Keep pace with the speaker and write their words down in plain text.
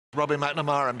Robbie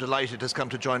McNamara, I'm delighted, has come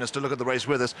to join us to look at the race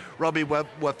with us. Robbie,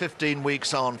 we're 15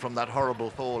 weeks on from that horrible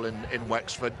fall in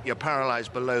Wexford. You're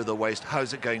paralysed below the waist.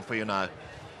 How's it going for you now?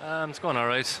 It's going all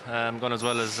right. Going as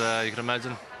well as you can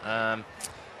imagine.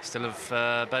 Still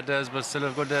have bad days, but still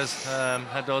have good days.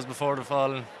 Had those before the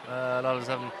fall, and a lot of us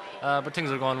haven't. But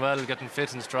things are going well, getting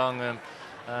fit and strong, and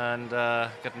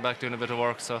getting back doing a bit of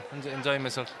work, so enjoying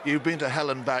myself. You've been to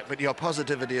hell and back, but your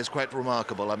positivity is quite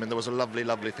remarkable. I mean, there was a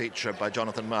lovely feature by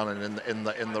Jonathan Mallon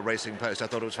in the Racing Post. I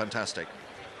thought it was fantastic.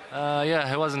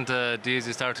 Yeah, it wasn't the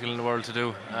easiest article in the world to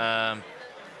do.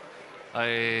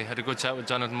 I had a good chat with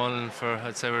Jonathan Mullen for,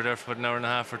 I'd say we were there for about an hour and a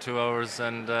half or 2 hours,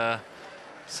 and it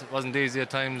wasn't easy at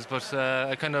times, but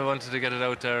I kind of wanted to get it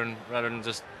out there, and rather than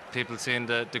just people seeing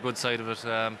the good side of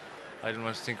it. I didn't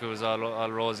want to think it was all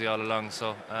rosy all along,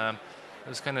 so it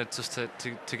was kind of just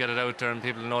to get it out there and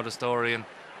people to know the story,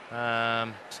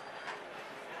 and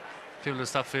people to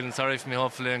stop feeling sorry for me,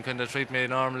 hopefully, and kind of treat me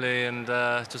normally, and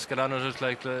just get on with it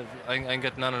like I'm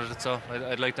getting on with it, so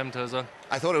I'd like them to as well.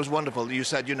 I thought it was wonderful. You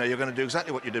said, you're going to do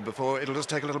exactly what you did before. It'll just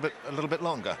take a little bit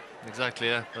longer. Exactly,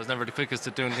 yeah. I was never the quickest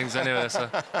at doing things anyway. So.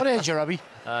 What age are you, Robbie?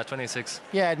 26.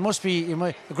 Yeah, it must be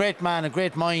a great man, a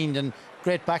great mind, and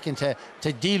great backing to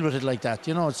deal with it like that.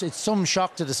 You know, it's some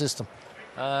shock to the system.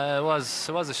 It was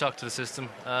a shock to the system.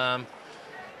 I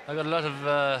got a lot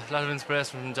of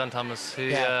inspiration from John Thomas.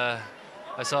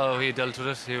 I saw how he dealt with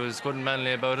it. He was good and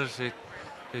manly about it.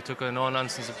 He took a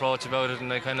no-nonsense approach about it,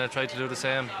 and I kind of tried to do the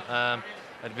same. I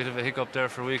had a bit of a hiccup there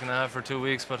for a week and a half or 2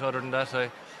 weeks, but other than that,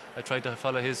 I tried to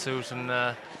follow his suit,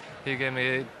 and he gave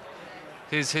me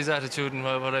his attitude, and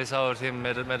what I saw with him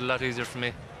made it a lot easier for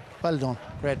me. Well done,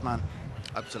 great man.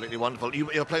 Absolutely wonderful.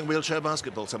 You're playing wheelchair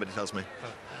basketball, somebody tells me.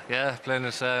 Yeah, playing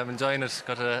it. I'm enjoying it.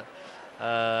 Got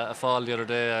a fall the other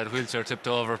day. I had a wheelchair tipped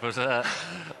over, but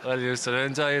well used to it. I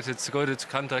enjoy it. It's good. It's a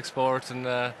contact sport, and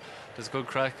there's good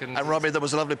crack. And Robbie, there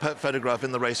was a lovely photograph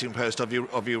in the Racing Post of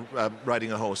you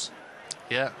riding a horse.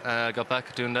 Yeah, I got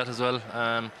back doing that as well.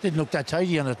 Didn't look that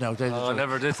tidy on it now, did it? Oh, I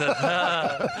never did that.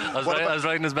 I was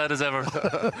riding as bad as ever.